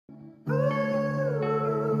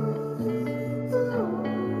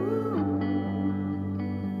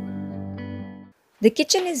The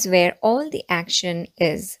kitchen is where all the action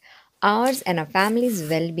is. Ours and our family's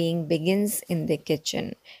well being begins in the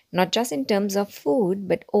kitchen, not just in terms of food,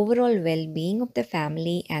 but overall well being of the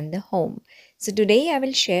family and the home. So, today I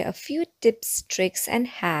will share a few tips, tricks, and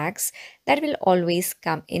hacks that will always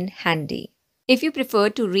come in handy. If you prefer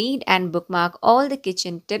to read and bookmark all the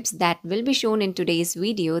kitchen tips that will be shown in today's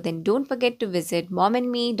video, then don't forget to visit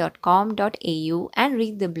momandme.com.au and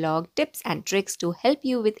read the blog Tips and Tricks to help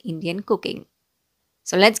you with Indian cooking.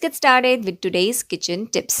 So let's get started with today's kitchen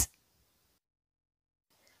tips.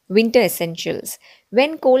 Winter essentials.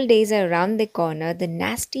 When cold days are around the corner, the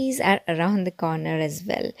nasties are around the corner as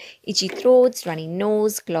well. Itchy throats, runny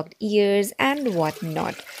nose, clogged ears, and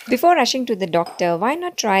whatnot. Before rushing to the doctor, why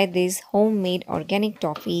not try these homemade organic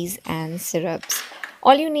toffees and syrups?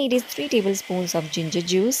 All you need is 3 tablespoons of ginger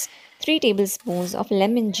juice, 3 tablespoons of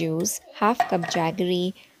lemon juice, half cup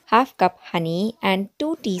jaggery, half cup honey, and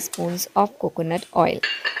 2 teaspoons of coconut oil.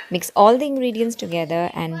 Mix all the ingredients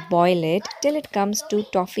together and boil it till it comes to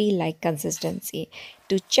toffee like consistency.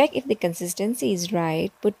 To check if the consistency is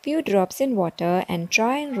right, put few drops in water and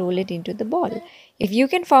try and roll it into the ball. If you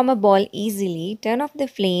can form a ball easily, turn off the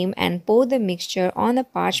flame and pour the mixture on a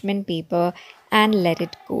parchment paper and let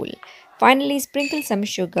it cool. Finally, sprinkle some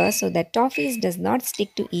sugar so that toffees does not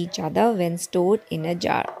stick to each other when stored in a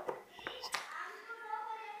jar.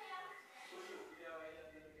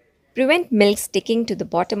 Prevent milk sticking to the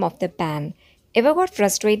bottom of the pan. Ever got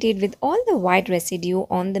frustrated with all the white residue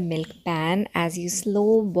on the milk pan as you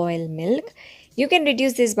slow boil milk? You can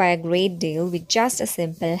reduce this by a great deal with just a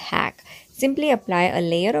simple hack. Simply apply a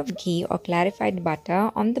layer of ghee or clarified butter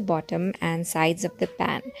on the bottom and sides of the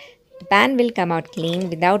pan. The pan will come out clean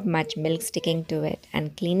without much milk sticking to it,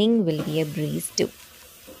 and cleaning will be a breeze too.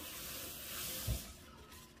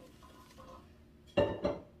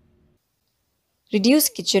 Reduce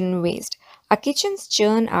kitchen waste. Our kitchens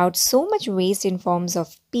churn out so much waste in forms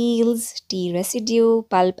of peels, tea residue,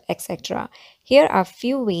 pulp, etc. Here are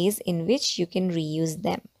few ways in which you can reuse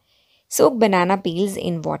them. Soak banana peels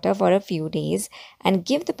in water for a few days and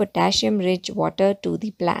give the potassium rich water to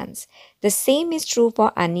the plants. The same is true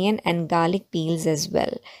for onion and garlic peels as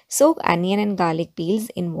well. Soak onion and garlic peels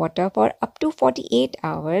in water for up to 48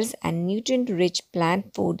 hours and nutrient rich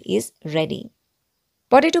plant food is ready.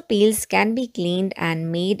 Potato peels can be cleaned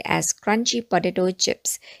and made as crunchy potato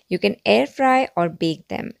chips. You can air fry or bake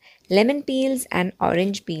them. Lemon peels and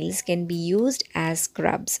orange peels can be used as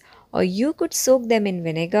scrubs, or you could soak them in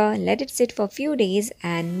vinegar, let it sit for a few days,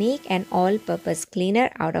 and make an all purpose cleaner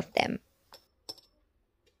out of them.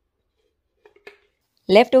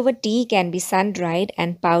 Leftover tea can be sun dried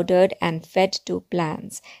and powdered and fed to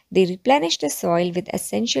plants. They replenish the soil with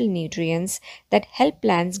essential nutrients that help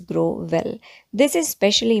plants grow well. This is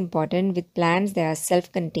especially important with plants that are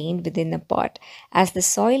self contained within a pot, as the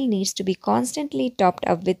soil needs to be constantly topped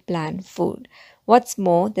up with plant food. What's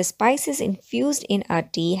more, the spices infused in our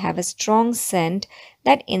tea have a strong scent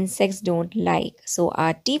that insects don't like, so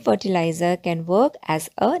our tea fertilizer can work as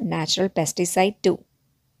a natural pesticide too.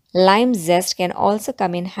 Lime zest can also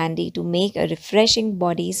come in handy to make a refreshing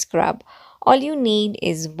body scrub. All you need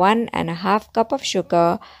is 1.5 cup of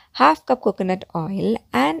sugar, half cup coconut oil,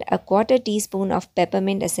 and a quarter teaspoon of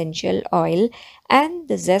peppermint essential oil and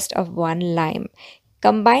the zest of one lime.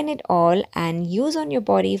 Combine it all and use on your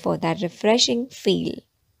body for that refreshing feel.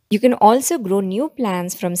 You can also grow new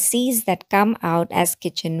plants from seeds that come out as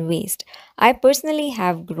kitchen waste. I personally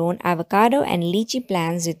have grown avocado and lychee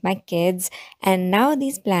plants with my kids, and now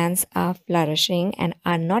these plants are flourishing and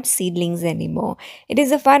are not seedlings anymore. It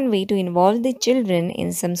is a fun way to involve the children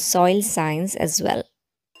in some soil science as well.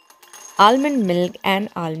 Almond milk and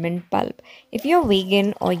almond pulp. If you're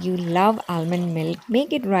vegan or you love almond milk,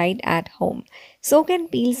 make it right at home. Soak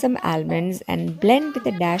and peel some almonds and blend with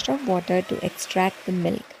a dash of water to extract the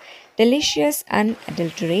milk. Delicious,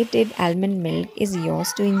 unadulterated almond milk is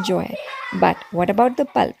yours to enjoy. But what about the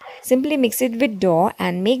pulp? Simply mix it with dough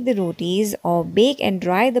and make the rotis, or bake and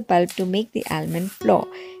dry the pulp to make the almond flour,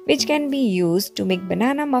 which can be used to make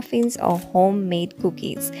banana muffins or homemade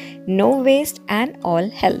cookies. No waste and all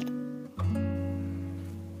health.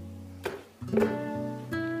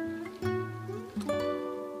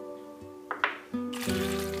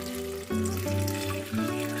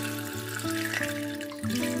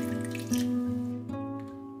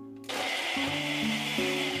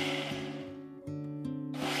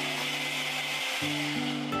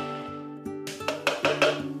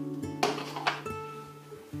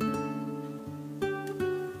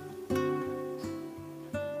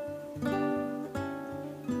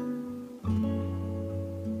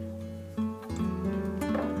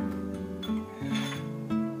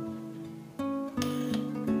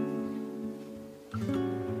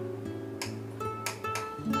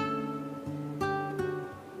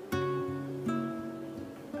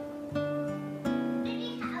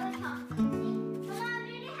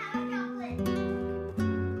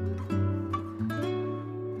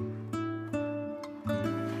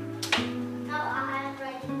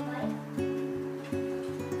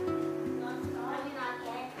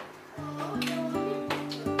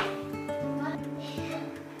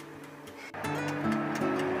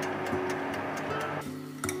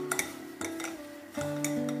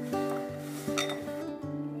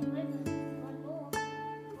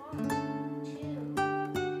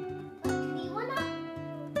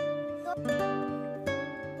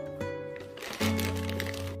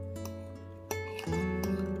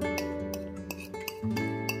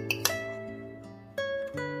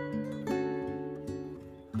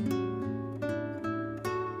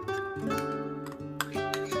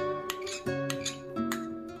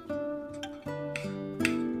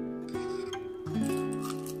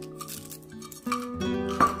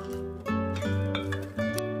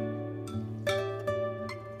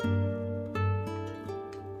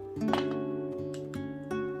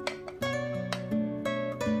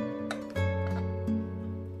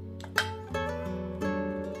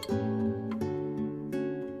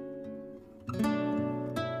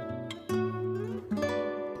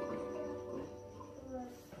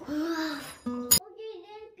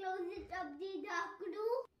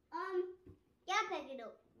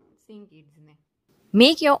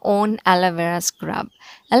 Make your own aloe vera scrub.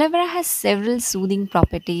 Aloe vera has several soothing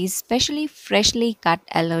properties, especially freshly cut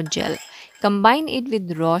aloe gel. Combine it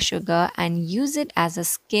with raw sugar and use it as a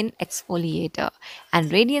skin exfoliator, and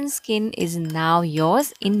radiant skin is now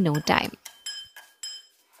yours in no time.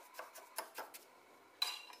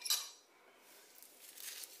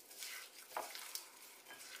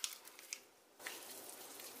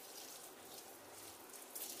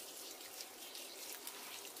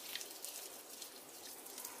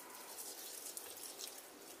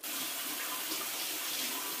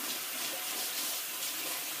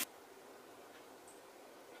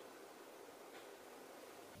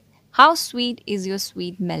 How sweet is your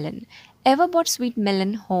sweet melon? Ever bought sweet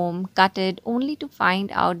melon home, cut it only to find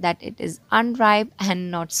out that it is unripe and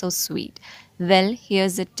not so sweet? Well,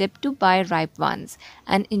 here's a tip to buy ripe ones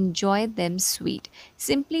and enjoy them sweet.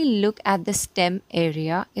 Simply look at the stem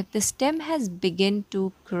area. If the stem has begun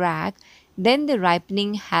to crack, then the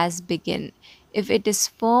ripening has begun. If it is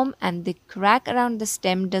firm and the crack around the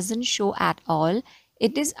stem doesn't show at all,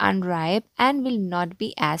 it is unripe and will not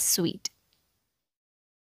be as sweet.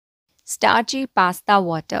 Starchy pasta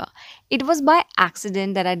water. It was by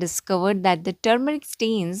accident that I discovered that the turmeric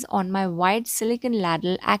stains on my white silicon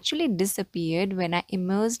ladle actually disappeared when I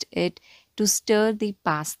immersed it to stir the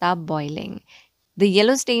pasta boiling. The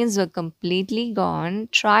yellow stains were completely gone.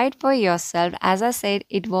 Try it for yourself. As I said,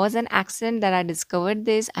 it was an accident that I discovered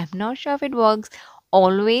this. I'm not sure if it works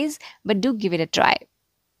always, but do give it a try.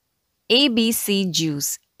 ABC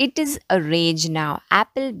juice. It is a rage now.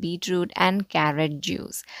 Apple, beetroot and carrot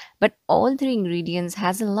juice. But all three ingredients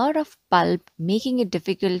has a lot of pulp, making it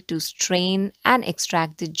difficult to strain and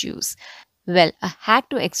extract the juice. Well, a hack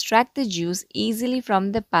to extract the juice easily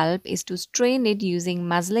from the pulp is to strain it using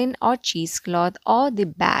muslin or cheesecloth or the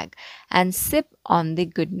bag and sip on the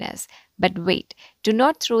goodness. But wait, do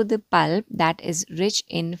not throw the pulp that is rich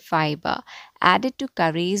in fiber. Add it to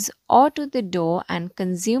curries or to the dough and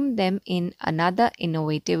consume them in another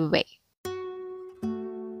innovative way.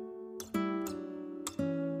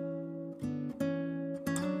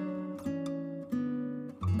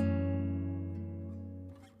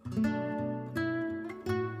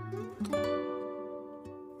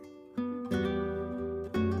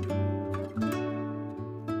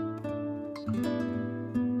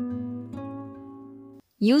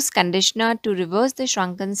 Use conditioner to reverse the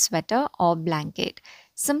shrunken sweater or blanket.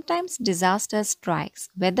 Sometimes disaster strikes,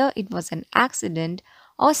 whether it was an accident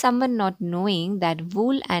or someone not knowing that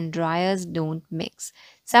wool and dryers don't mix.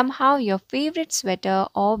 Somehow your favorite sweater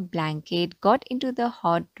or blanket got into the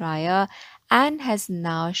hot dryer and has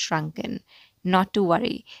now shrunken. Not to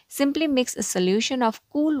worry. Simply mix a solution of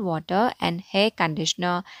cool water and hair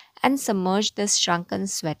conditioner and submerge the shrunken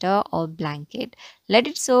sweater or blanket. Let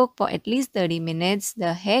it soak for at least 30 minutes.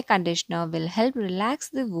 The hair conditioner will help relax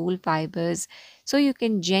the wool fibers so you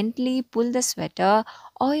can gently pull the sweater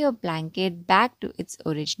or your blanket back to its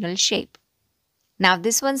original shape. Now,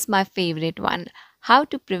 this one's my favorite one. How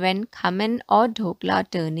to prevent Khaman or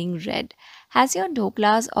dhokla turning red. Has your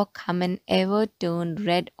dhoklas or Khaman ever turned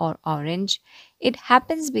red or orange? It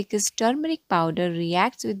happens because turmeric powder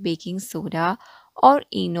reacts with baking soda or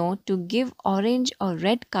eno to give orange or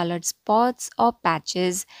red colored spots or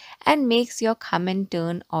patches and makes your Khaman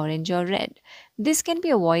turn orange or red. This can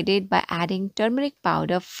be avoided by adding turmeric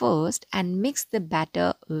powder first and mix the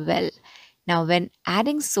batter well. Now, when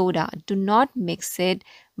adding soda, do not mix it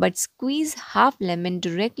but squeeze half lemon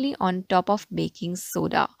directly on top of baking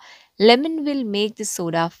soda. Lemon will make the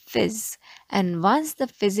soda fizz, and once the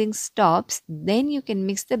fizzing stops, then you can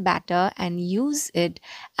mix the batter and use it,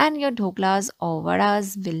 and your dhoklas or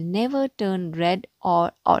vadas will never turn red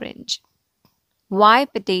or orange. Why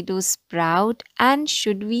potatoes sprout and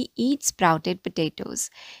should we eat sprouted potatoes?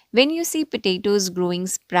 When you see potatoes growing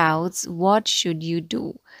sprouts, what should you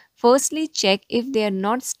do? Firstly, check if they are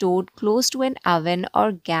not stored close to an oven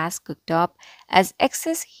or gas cooktop, as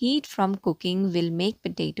excess heat from cooking will make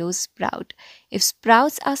potatoes sprout. If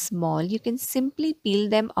sprouts are small, you can simply peel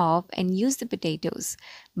them off and use the potatoes.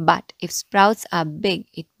 But if sprouts are big,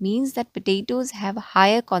 it means that potatoes have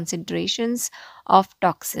higher concentrations of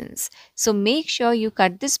toxins. So make sure you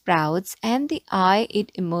cut the sprouts and the eye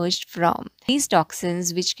it emerged from. These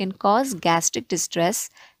toxins, which can cause gastric distress,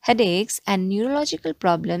 headaches, and neurological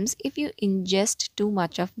problems if you ingest too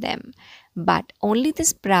much of them. But only the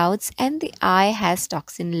sprouts and the eye has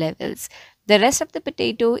toxin levels. The rest of the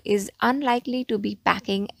potato is unlikely to be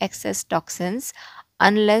packing excess toxins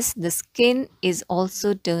unless the skin is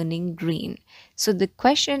also turning green. So the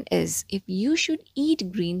question is if you should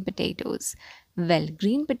eat green potatoes. Well,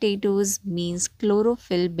 green potatoes means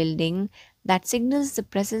chlorophyll building, that signals the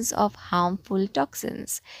presence of harmful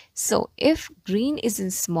toxins. So, if green is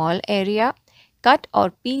in small area, cut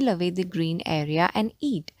or peel away the green area and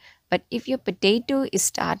eat. But if your potato is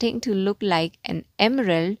starting to look like an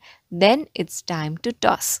emerald, then it's time to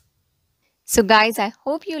toss. So, guys, I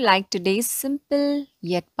hope you liked today's simple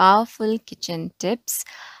yet powerful kitchen tips.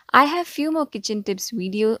 I have few more kitchen tips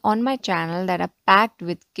video on my channel that are packed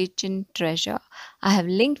with kitchen treasure. I have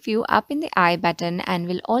linked few up in the I button and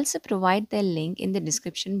will also provide their link in the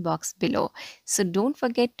description box below. So don't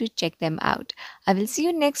forget to check them out. I will see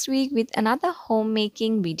you next week with another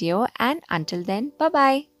homemaking video, and until then, bye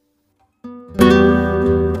bye.